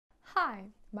Hi,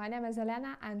 my name is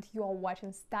Elena and you are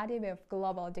watching Study with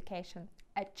Global Education,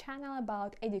 a channel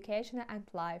about education and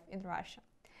life in Russia.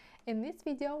 In this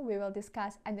video, we will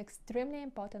discuss an extremely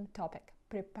important topic,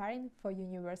 preparing for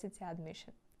university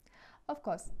admission. Of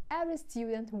course, every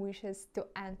student wishes to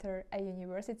enter a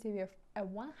university with a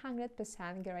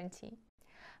 100% guarantee.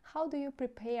 How do you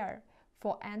prepare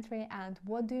for entry and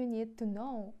what do you need to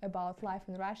know about life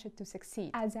in Russia to succeed?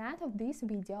 At the end of this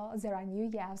video, there are New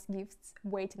Year's gifts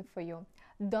waiting for you.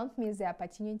 Don't miss the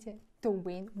opportunity to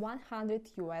win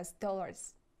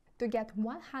 $100. To get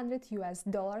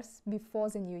 $100 before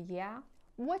the new year,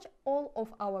 watch all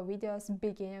of our videos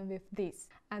beginning with this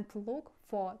and look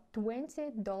for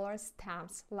 $20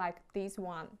 stamps like this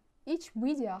one. Each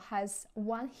video has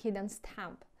one hidden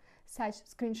stamp. Such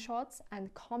screenshots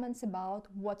and comments about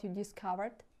what you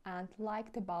discovered and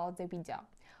liked about the video.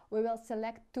 We will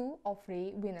select 2 or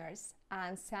 3 winners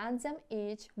and send them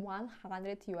each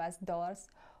 $100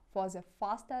 for the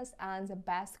fastest and the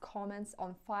best comments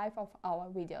on 5 of our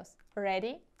videos.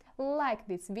 Ready? Like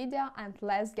this video and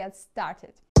let's get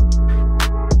started!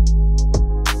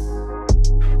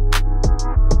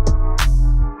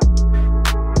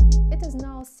 It is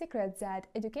no secret that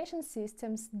education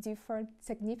systems differ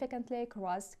significantly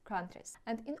across countries,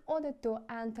 and in order to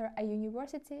enter a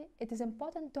university, it is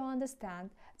important to understand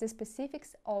the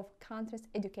specifics of countries'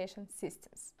 education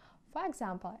systems. For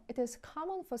example, it is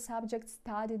common for subjects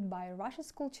studied by Russian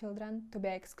school children to be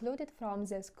excluded from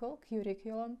the school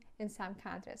curriculum in some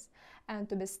countries and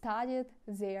to be studied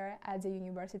there at the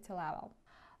university level.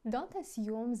 Don't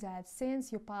assume that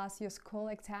since you passed your school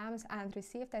exams and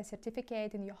received a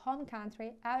certificate in your home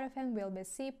country, everything will be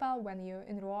simple when you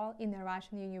enroll in a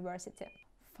Russian university.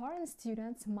 Foreign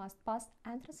students must pass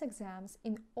entrance exams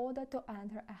in order to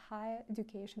enter a higher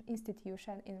education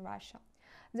institution in Russia.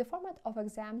 The format of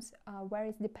exams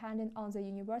varies depending on the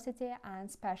university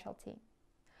and specialty.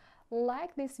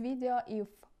 Like this video if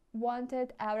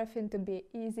wanted everything to be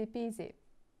easy peasy.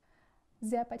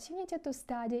 The opportunity to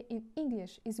study in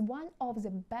English is one of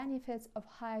the benefits of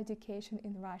higher education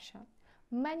in Russia.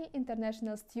 Many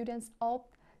international students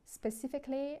opt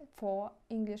specifically for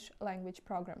English language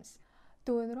programs.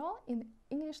 To enroll in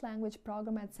English language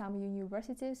program at some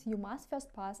universities, you must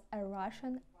first pass a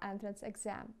Russian entrance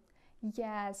exam.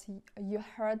 Yes, you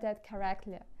heard that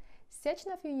correctly.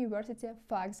 Sechenov University,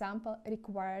 for example,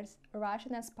 requires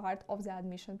Russian as part of the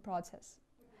admission process.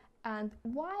 And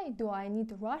why do I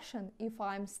need Russian if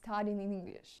I'm studying in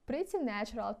English? Pretty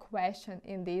natural question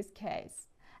in this case.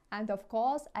 And of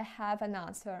course, I have an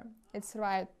answer. It's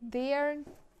right there,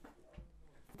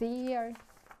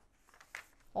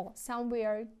 or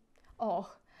somewhere.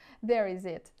 Oh, there is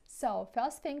it. So,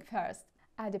 first thing first,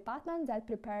 a department that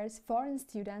prepares foreign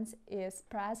students is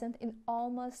present in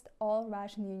almost all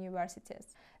Russian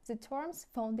universities. The terms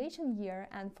foundation year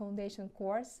and foundation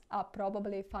course are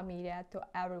probably familiar to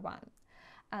everyone.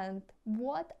 And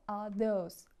what are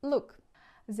those? Look,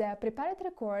 the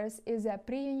preparatory course is a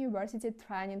pre-university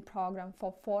training program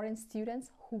for foreign students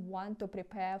who want to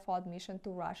prepare for admission to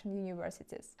Russian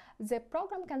universities. The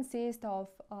program consists of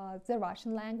the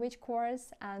Russian language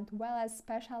course and well as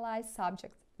specialized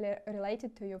subjects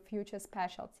related to your future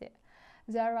specialty.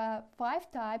 There are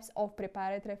 5 types of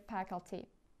preparatory faculty: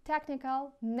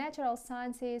 technical, natural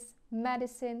sciences,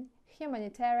 medicine,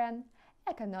 humanitarian,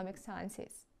 economic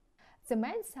sciences. The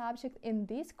main subject in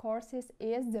these courses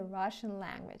is the Russian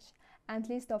language, and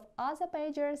list of other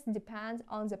majors depends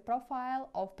on the profile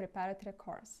of preparatory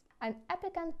course. An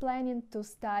applicant planning to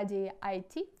study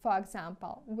IT, for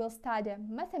example, will study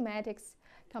mathematics,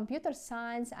 computer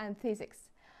science and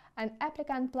physics. An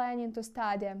applicant planning to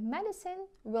study medicine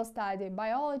will study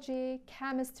biology,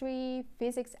 chemistry,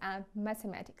 physics and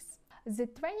mathematics. The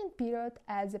training period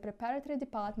at the preparatory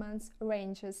departments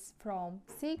ranges from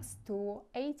 6 to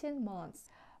 18 months.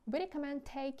 We recommend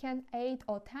taking 8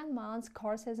 or 10 months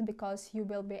courses because you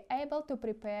will be able to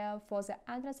prepare for the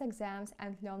entrance exams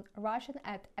and learn Russian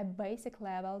at a basic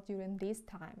level during this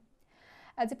time.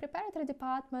 At the preparatory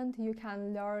department, you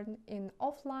can learn in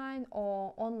offline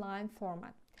or online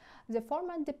format. The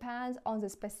format depends on the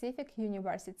specific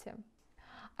university.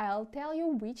 I'll tell you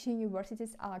which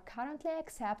universities are currently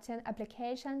accepting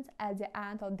applications at the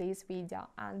end of this video.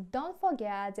 And don't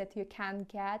forget that you can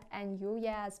get a New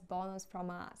Year's bonus from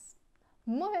us.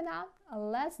 Moving on,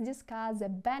 let's discuss the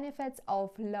benefits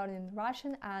of learning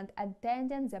Russian and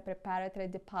attending the preparatory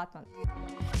department.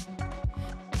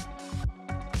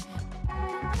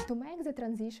 To make the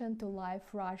transition to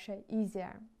life Russia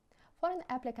easier, foreign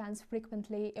applicants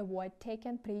frequently avoid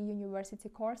taking pre-university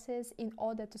courses in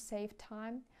order to save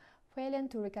time, failing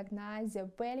to recognize the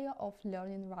value of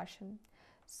learning Russian.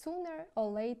 Sooner or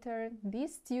later,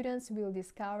 these students will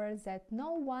discover that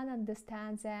no one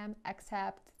understands them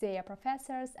except their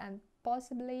professors and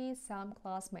possibly some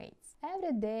classmates.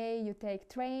 Every day you take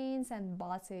trains and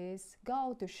buses,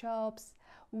 go to shops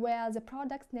where the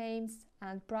product names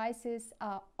and prices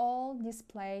are all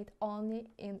displayed only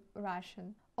in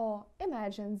Russian. Or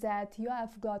imagine that you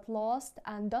have got lost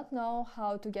and don't know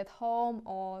how to get home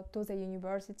or to the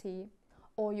university.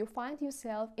 Or you find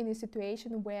yourself in a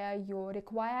situation where you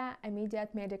require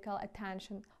immediate medical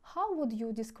attention. How would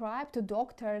you describe to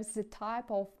doctors the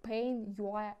type of pain you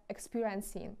are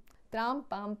experiencing? Tram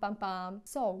pam pam pam.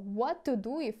 So, what to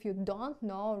do if you don't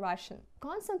know Russian?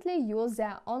 Constantly use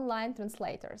the online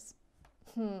translators.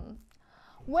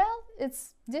 Well,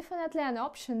 it's definitely an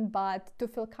option, but to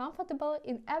feel comfortable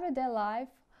in everyday life,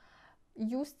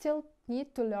 you still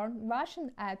need to learn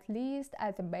Russian at least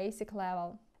at a basic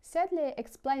level. Sadly,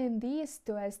 explaining this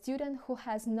to a student who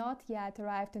has not yet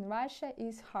arrived in Russia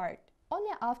is hard.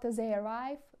 Only after they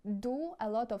arrive do a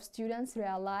lot of students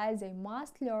realize they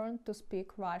must learn to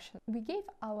speak Russian. We gave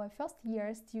our first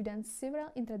year students several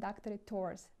introductory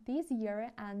tours this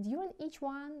year, and during each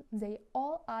one they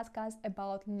all asked us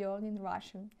about learning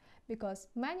Russian, because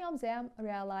many of them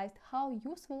realized how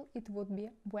useful it would be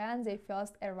when they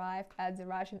first arrived at the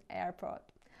Russian airport.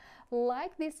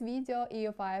 Like this video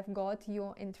if I've got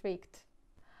you intrigued.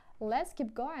 Let's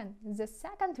keep going. The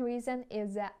second reason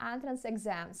is the entrance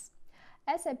exams.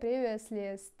 As I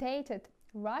previously stated,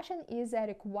 Russian is a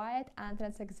required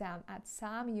entrance exam at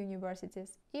some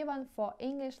universities, even for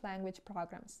English language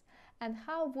programs. And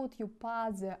how would you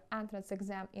pass the entrance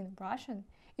exam in Russian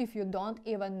if you don't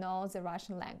even know the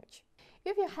Russian language?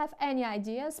 If you have any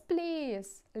ideas,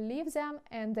 please leave them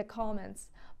in the comments,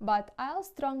 but I'll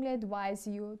strongly advise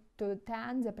you to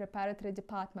attend the preparatory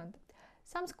department.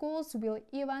 Some schools will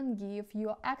even give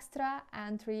you extra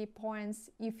entry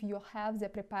points if you have the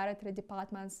preparatory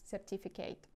department's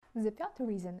certificate. The third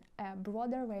reason, a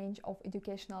broader range of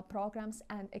educational programs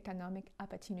and economic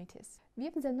opportunities.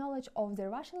 With the knowledge of the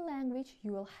Russian language,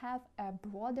 you will have a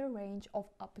broader range of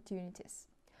opportunities.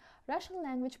 Russian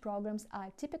language programs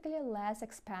are typically less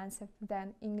expensive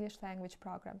than English language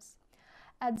programs.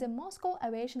 At the Moscow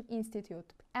Aviation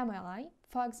Institute, MLI,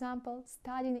 for example,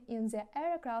 studying in the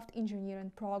aircraft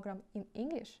engineering program in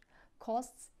English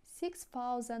costs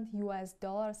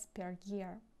 $6,000 per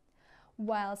year,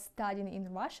 while studying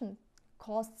in Russian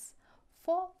costs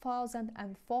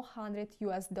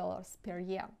 $4,400 per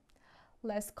year.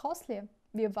 Less costly,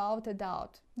 without a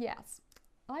doubt, yes.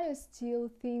 Are you still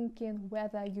thinking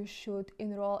whether you should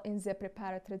enroll in the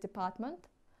preparatory department?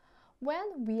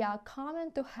 Well, we are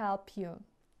coming to help you.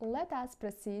 Let us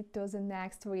proceed to the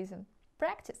next reason.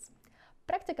 Practice.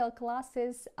 Practical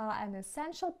classes are an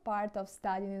essential part of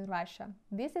studying in Russia.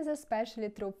 This is especially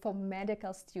true for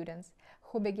medical students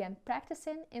who begin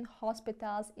practicing in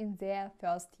hospitals in their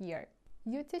first year.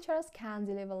 Your teachers can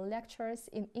deliver lectures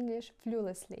in English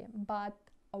fluently, but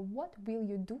what will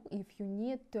you do if you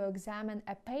need to examine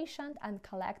a patient and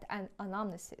collect an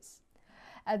anamnesis?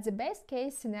 At the best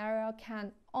case scenario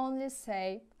can only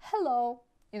say hello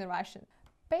in Russian.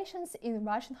 Patients in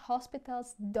Russian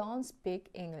hospitals don't speak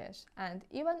English, and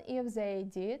even if they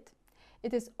did,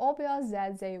 it is obvious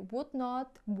that they would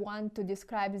not want to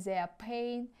describe their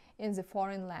pain in the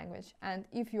foreign language. And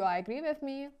if you agree with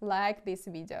me, like this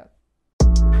video.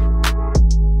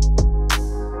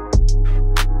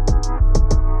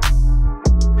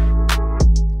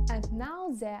 And now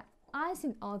the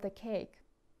icing on the cake.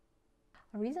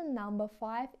 Reason number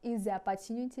 5 is the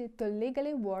opportunity to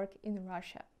legally work in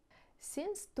Russia.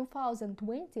 Since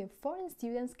 2020, foreign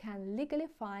students can legally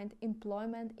find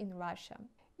employment in Russia.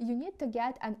 You need to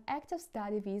get an active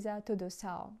study visa to do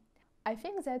so. I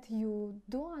think that you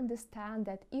do understand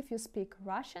that if you speak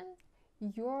Russian,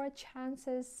 your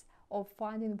chances of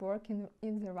finding work in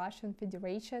the Russian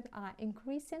Federation are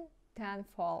increasing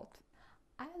tenfold.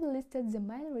 I've listed the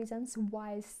main reasons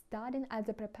why studying at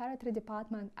the preparatory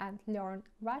department and learn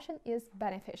Russian is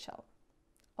beneficial.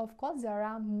 Of course, there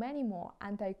are many more,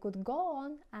 and I could go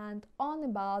on and on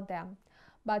about them,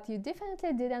 but you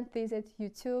definitely didn't visit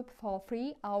YouTube for a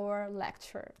 3-hour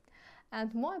lecture.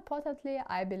 And more importantly,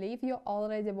 I believe you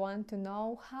already want to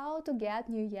know how to get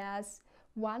New Year's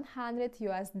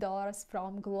 $100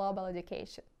 from global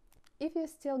education. If you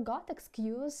still got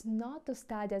excuse not to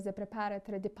study at the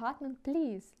preparatory department,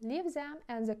 please leave them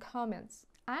in the comments.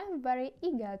 I'm very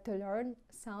eager to learn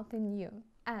something new.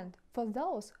 And for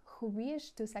those who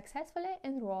wish to successfully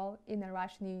enroll in a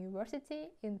Russian university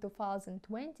in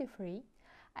 2023,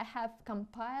 I have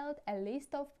compiled a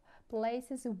list of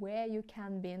places where you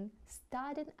can be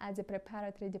studying at the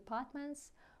preparatory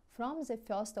departments from the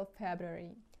 1st of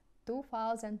February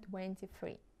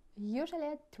 2023.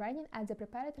 Usually, training at the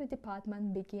preparatory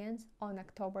department begins on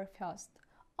October 1st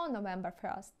or November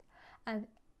 1st, and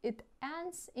it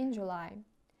ends in July.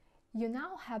 You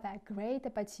now have a great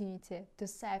opportunity to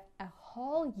save a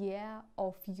whole year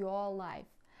of your life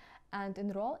and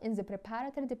enroll in the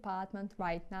preparatory department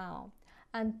right now.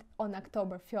 And on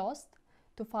October 1st,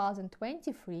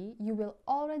 2023, you will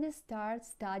already start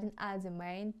studying at the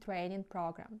main training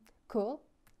program. Cool,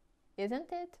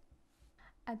 isn't it?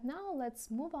 And now let's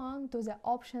move on to the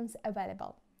options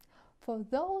available. For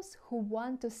those who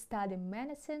want to study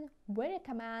medicine, we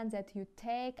recommend that you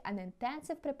take an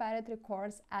intensive preparatory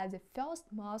course at the First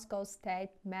Moscow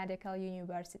State Medical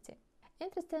University.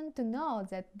 Interesting to note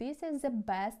that this is the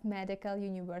best medical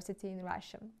university in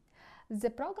Russia. The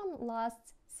program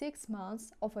lasts 6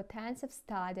 months of intensive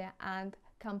study and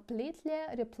completely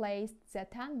replaced the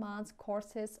 10-month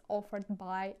courses offered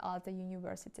by other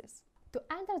universities. To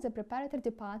enter the preparatory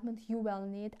department, you will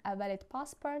need a valid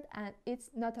passport and its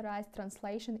notarized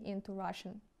translation into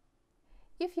Russian.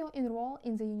 If you enroll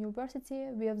in the university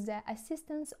with the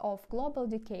assistance of Global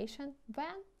Education,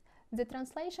 then the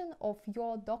translation of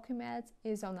your documents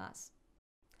is on us.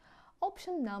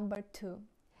 Option number 2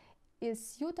 is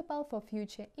suitable for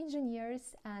future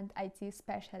engineers and IT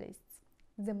specialists.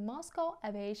 The Moscow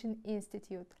Aviation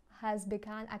Institute has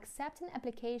begun accepting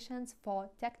applications for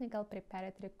technical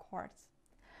preparatory course.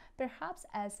 Perhaps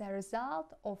as a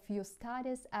result of your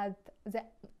studies at the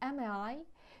MAI,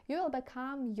 you will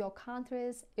become your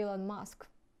country's Elon Musk.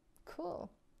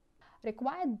 Cool!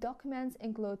 Required documents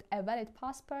include a valid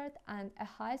passport and a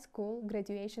high school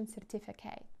graduation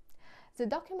certificate. The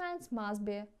documents must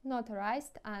be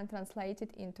notarized and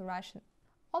translated into Russian.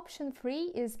 Option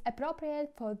 3 is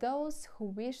appropriate for those who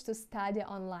wish to study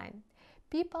online.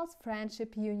 People's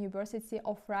Friendship University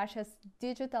of Russia's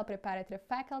digital preparatory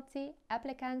faculty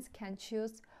applicants can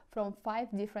choose from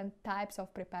 5 different types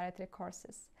of preparatory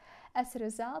courses. As a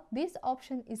result, this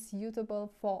option is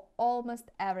suitable for almost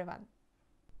everyone.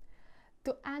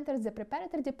 To enter the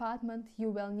preparatory department, you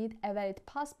will need a valid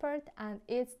passport and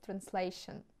its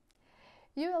translation.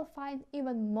 You will find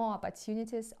even more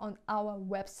opportunities on our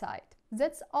website.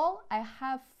 That's all I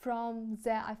have from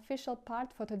the official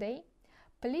part for today.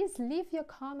 Please leave your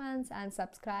comments and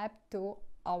subscribe to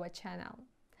our channel.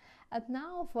 And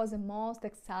now for the most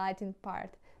exciting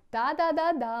part.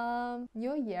 Da-da-da-da!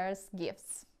 New Year's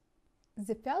gifts.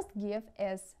 The first gift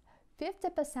is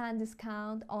 50%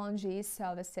 discount on GE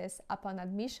services upon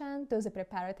admission to the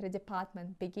preparatory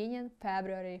department beginning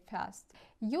February 1st.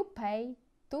 You pay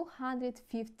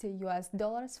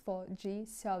 $250 for GE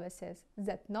services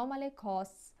that normally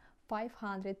costs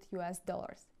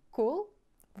 $500. Cool?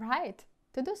 Right?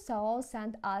 To do so,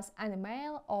 send us an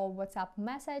email or WhatsApp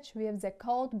message with the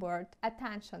code word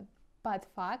ATTENTION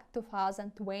PADFAC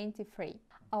 2023.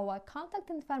 Our contact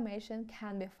information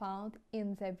can be found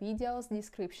in the video's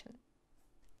description.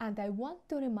 And I want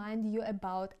to remind you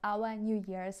about our New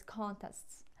Year's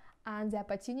contests and the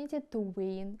opportunity to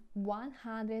win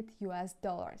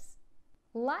 $100.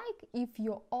 Like if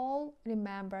you all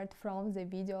remembered from the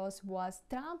videos was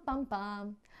tram pam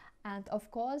pam. And of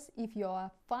course, if you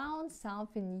have found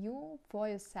something new for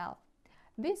yourself.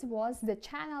 This was the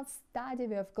channel Study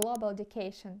with Global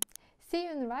Education. See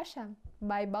you in Russia.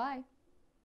 Bye bye.